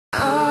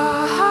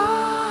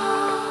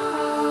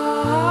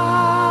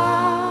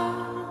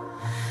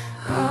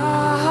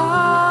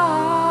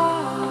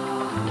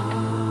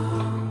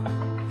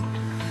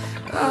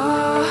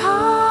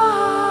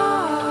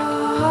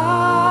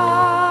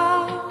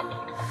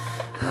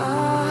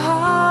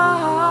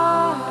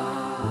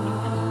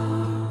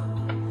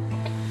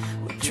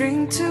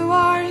drink to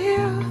our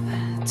youth,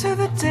 to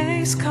the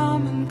days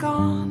come and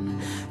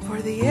gone,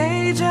 for the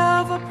age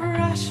of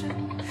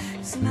oppression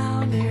is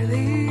now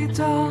nearly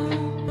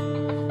done.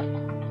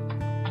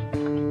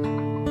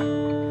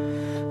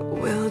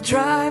 We'll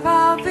drive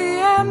out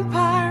the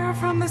empire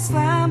from this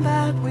land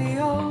that we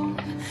own.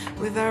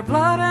 With our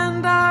blood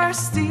and our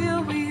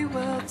steel we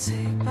will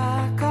take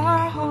back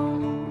our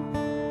home.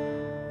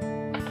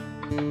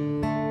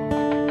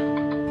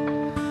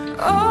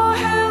 Oh,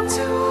 hail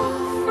to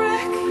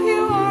Ulfric,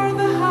 you are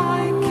the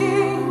High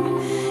King.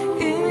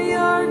 In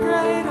your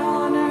great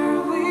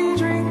honor we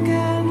drink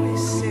and we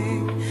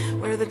sing.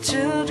 We're the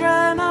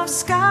children of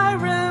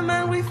Skyrim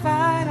and we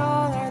fight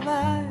all our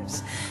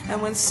lives.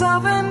 And when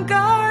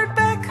Sovngarde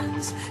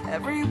beckons,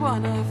 every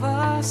one of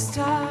us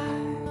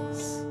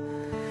dies.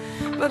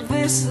 But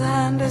this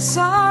land is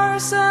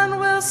ours and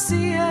we'll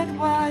see it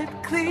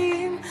wiped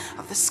clean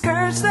of the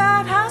scourge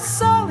that has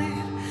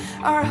sullied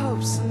our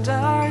hopes and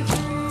our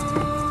dreams.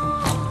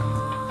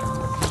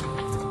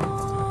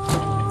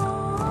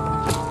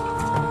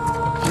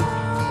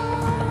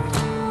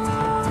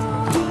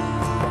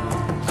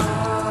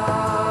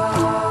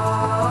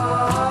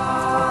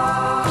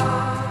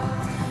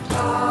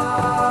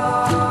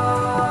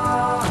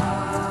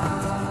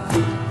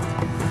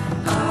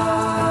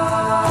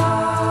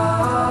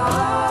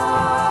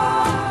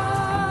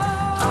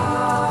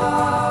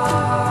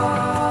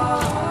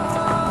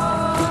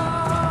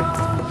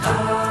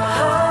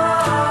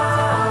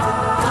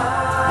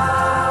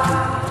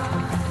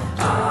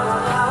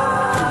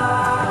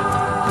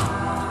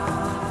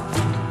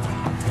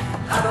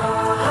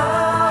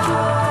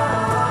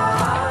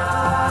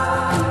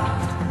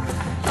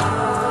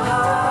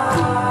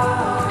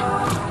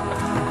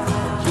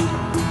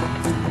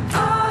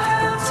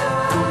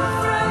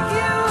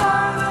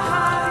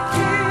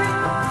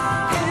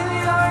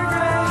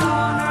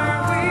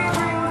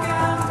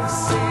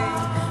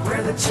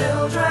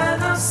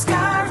 Children of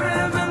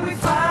Skyrim and we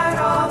fight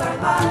all our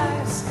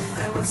lives.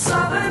 And when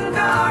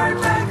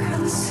Sovngarde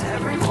beckons,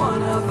 every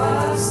one of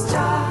us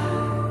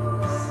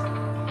dies.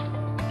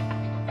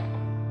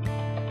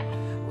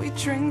 We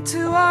drink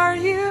to our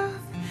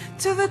youth,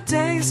 to the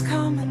days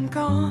come and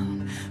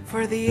gone,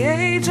 for the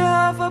age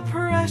of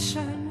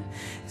oppression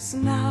is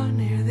now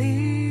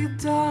nearly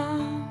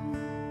done.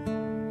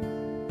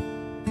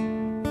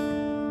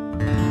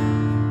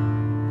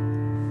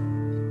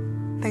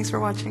 Thanks for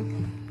watching.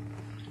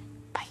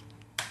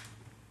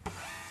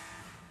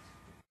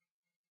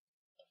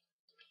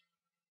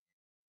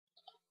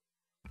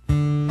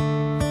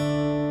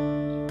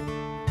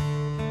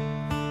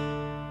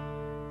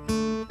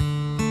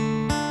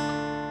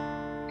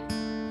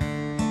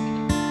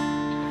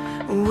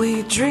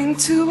 We drink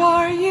to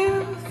our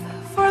youth,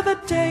 for the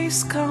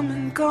days come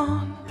and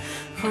gone,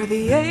 for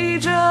the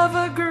age of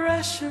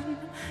aggression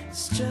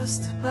is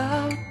just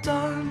about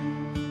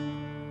done.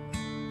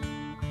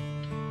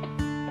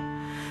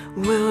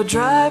 We'll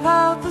drive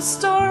out the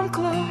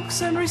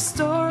stormcloaks and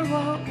restore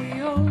what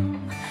we own.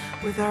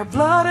 With our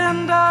blood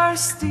and our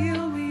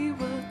steel we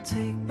will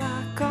take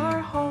back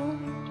our home.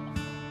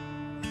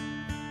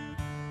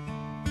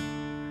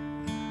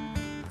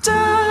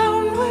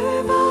 Down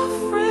with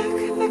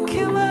Ulfric, the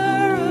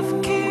killer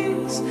of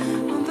kings.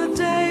 On the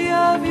day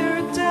of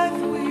your death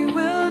we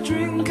will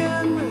drink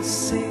and we'll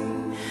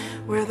sing.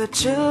 We're the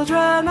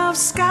children of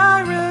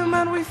Skyrim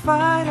and we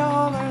fight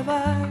all our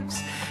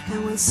lives.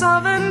 And when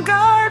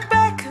Sovngarde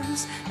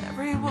beckons,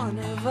 every one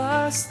of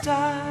us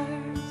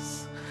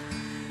dies.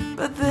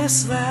 But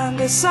this land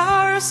is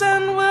ours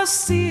and we'll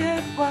see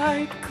it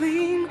wiped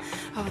clean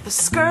of the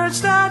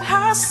scourge that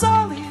has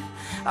sullied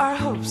our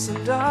hopes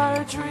and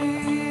our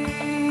dreams.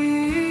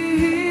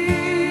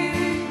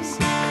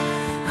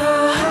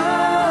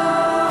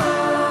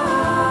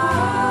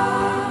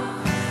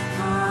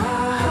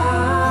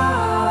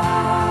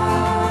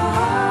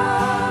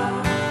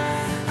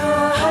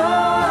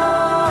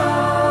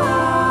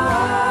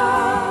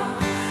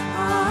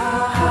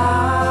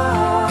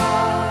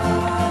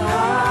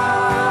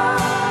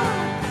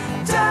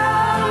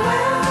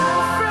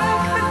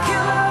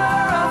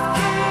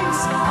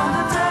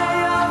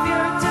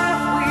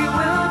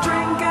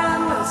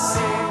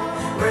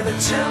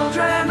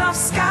 Children of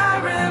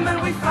Skyrim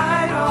and we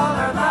fight all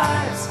our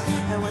lives.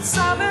 And when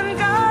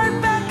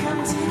Sovngarde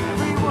beckons,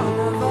 every one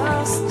of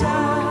us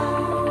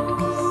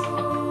dies.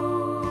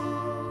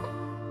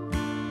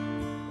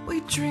 We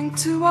drink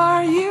to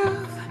our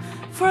youth,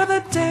 for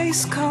the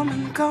days come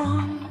and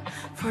gone,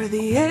 for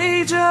the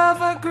age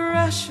of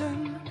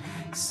aggression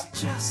is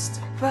just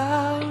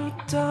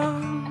about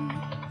done.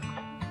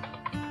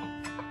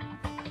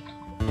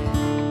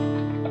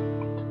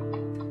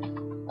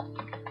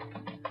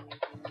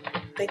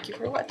 Thank you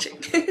for watching.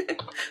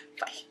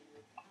 Bye.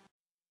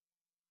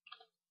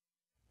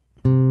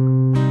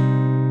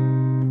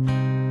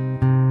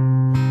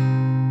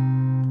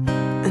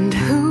 And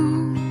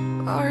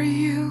who are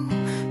you?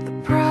 The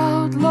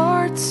proud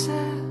Lord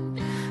said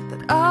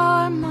that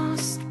I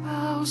must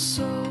bow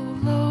so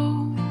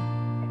low.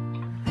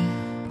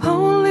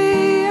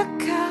 Only a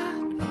cat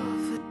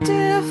of a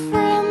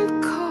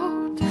different color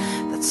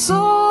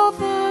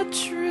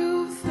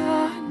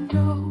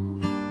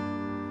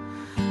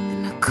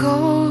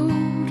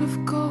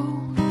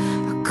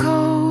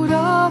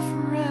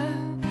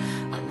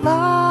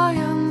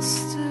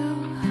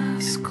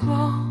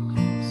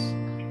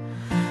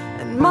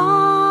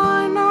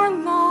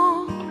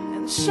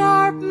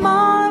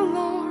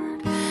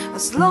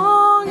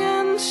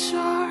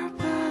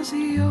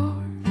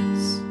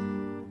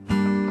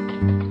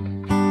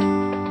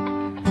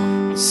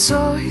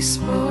So he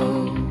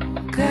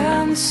spoke,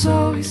 and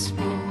so he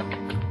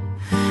spoke,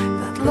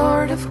 that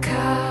Lord of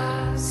Castamere.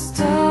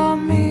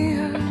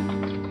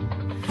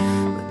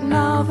 But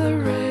now the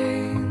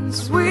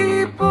rains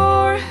we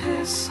bore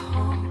his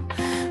home,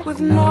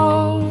 with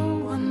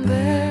no one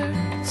there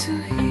to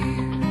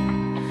hear.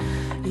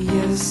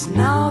 Yes,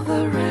 now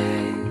the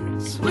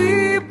rains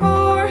we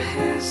bore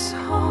his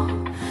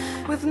home,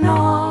 with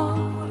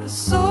not a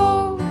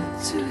soul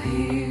to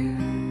hear.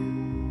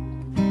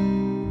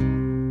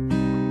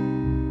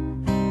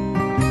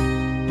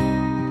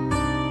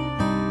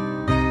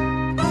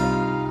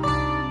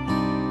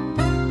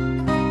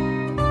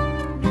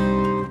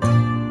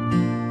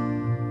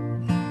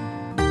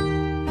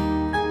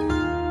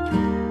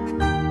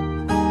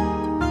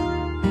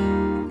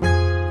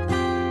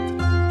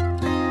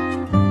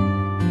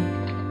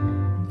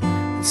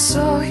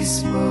 So he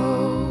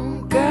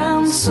spoke,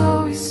 and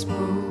so he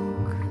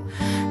spoke,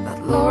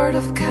 that Lord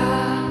of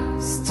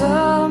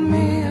Castamere.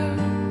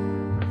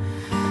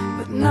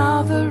 But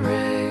now the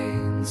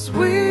rains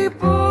we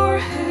bore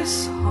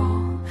his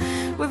home,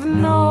 with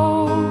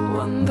no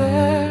one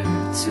there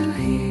to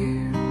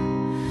hear.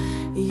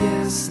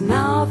 Yes,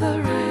 now the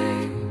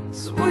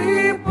rains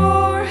we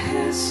bore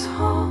his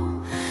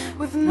home,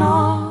 with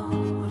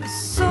not a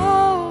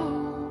soul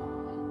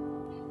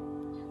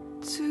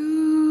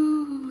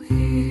to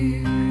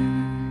hear.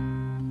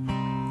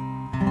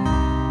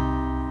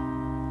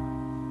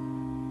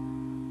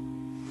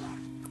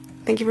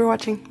 Thank you for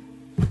watching.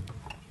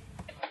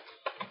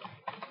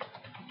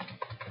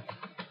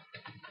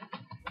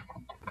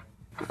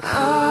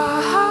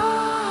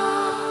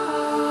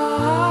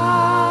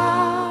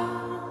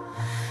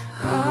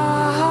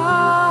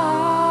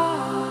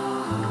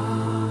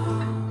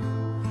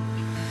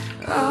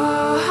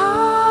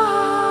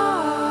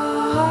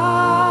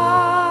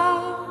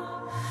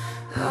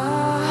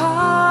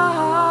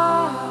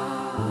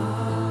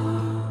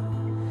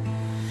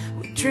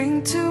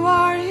 Drink to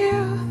our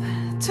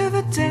youth, to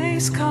the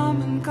days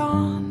come and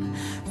gone,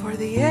 for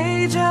the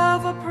age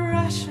of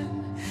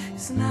oppression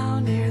is now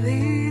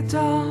nearly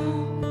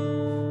done.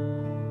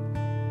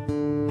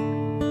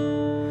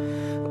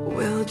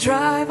 We'll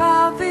drive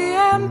out the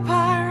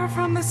empire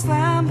from this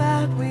land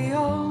that we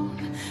own.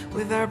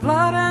 With our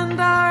blood and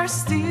our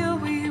steel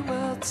we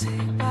will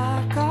take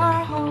back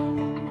our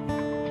home.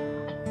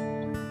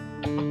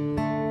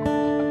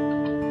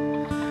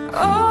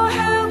 Oh,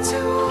 hail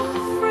to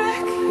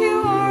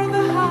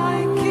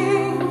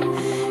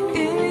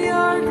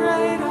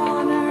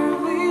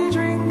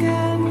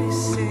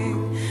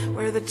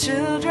the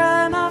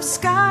children of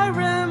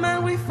Skyrim,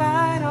 and we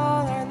fight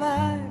all our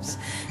lives.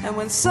 And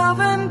when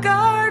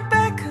Sovngarde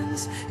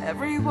beckons,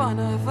 every one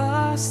of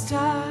us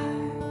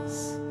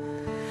dies.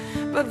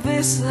 But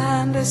this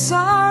land is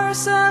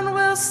ours, and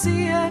we'll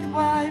see it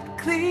wiped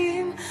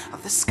clean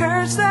of the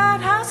scourge that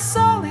has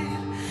sullied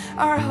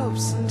our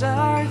hopes and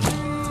our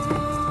dreams.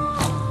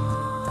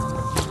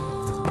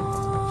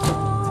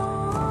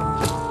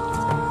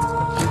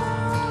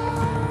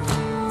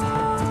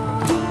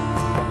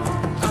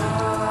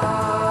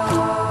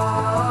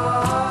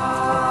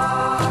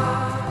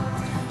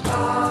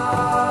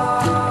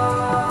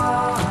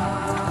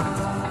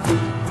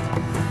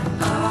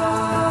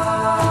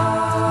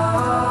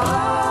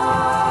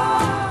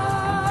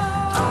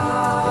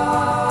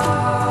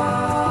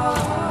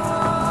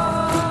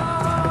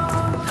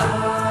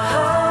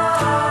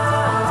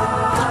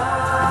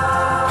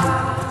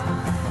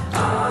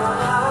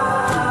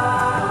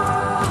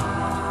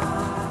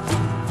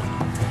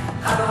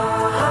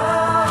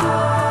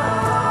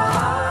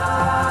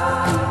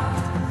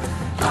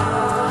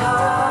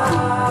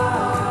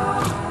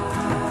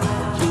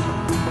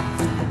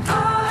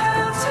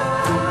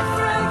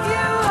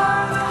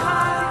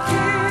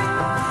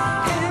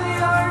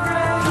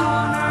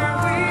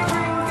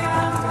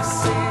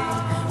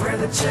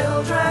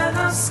 Children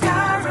of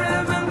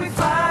Skyrim, and we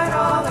fight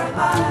all our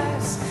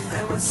lives.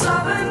 And when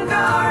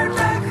Sovngarde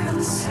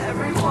beckons,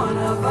 every one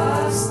of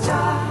us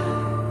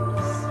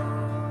dies.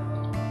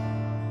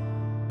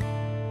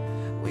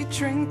 We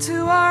drink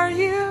to our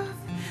youth,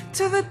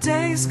 to the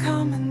days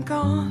come and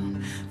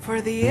gone, for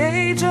the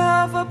age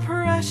of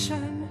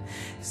oppression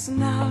is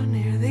now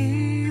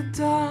nearly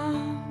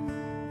done.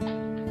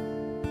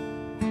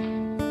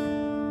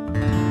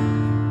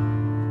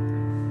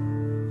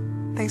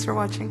 Thanks for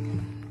watching.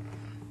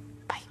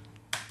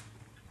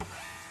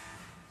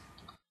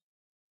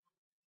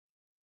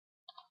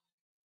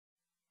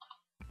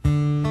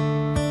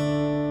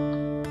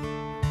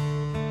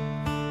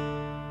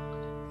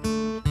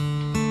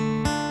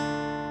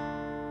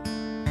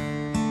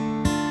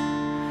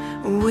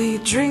 We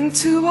drink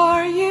to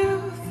our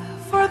youth,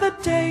 for the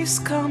days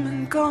come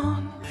and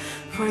gone,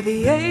 for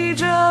the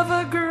age of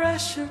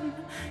aggression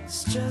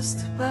is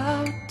just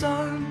about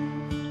done.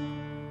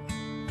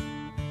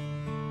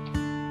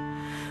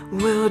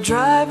 We'll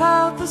drive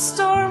out the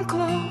storm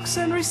cloaks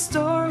and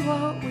restore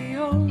what we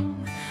own.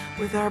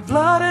 With our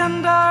blood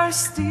and our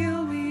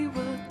steel we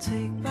will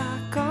take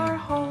back our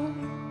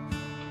home.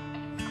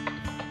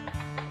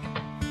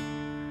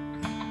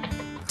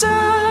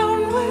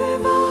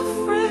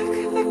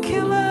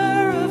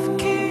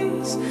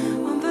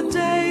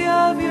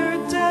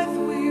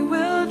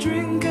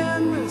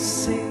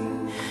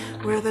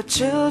 the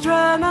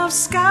children of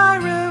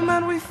Skyrim,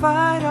 and we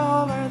fight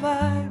all our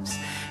lives.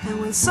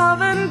 And when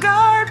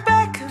Sovngarde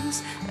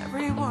beckons,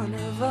 every one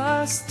of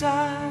us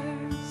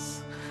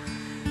dies.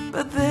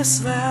 But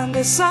this land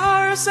is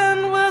ours,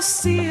 and we'll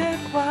see it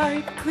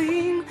wiped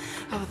clean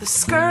of the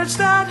scourge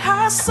that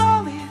has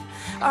sullied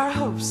our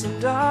hopes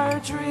and our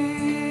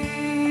dreams.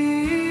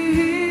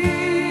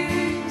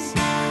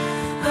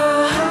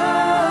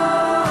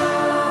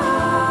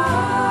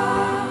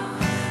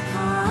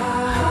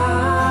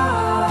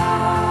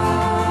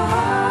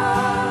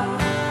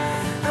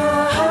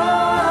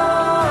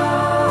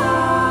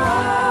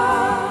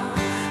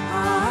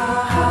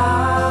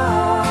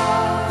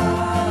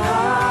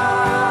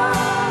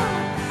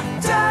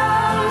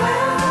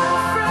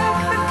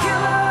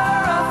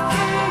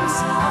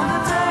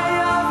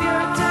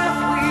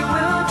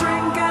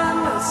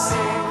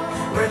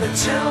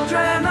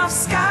 Children of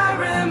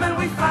Skyrim, and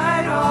we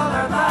fight all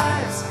our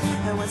lives.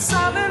 And when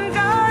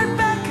Sovngarde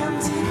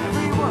beckons,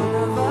 every one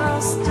of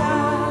us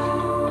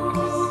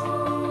dies.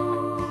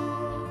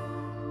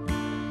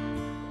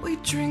 We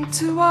drink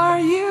to our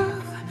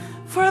youth,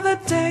 for the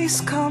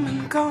days come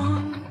and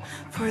gone,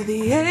 for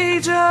the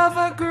age of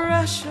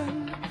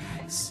aggression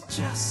is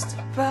just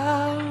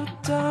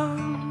about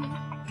done.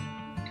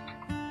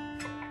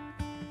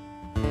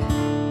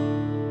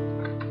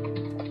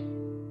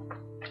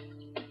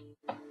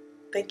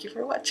 Thank you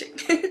for watching.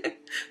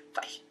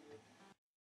 Bye.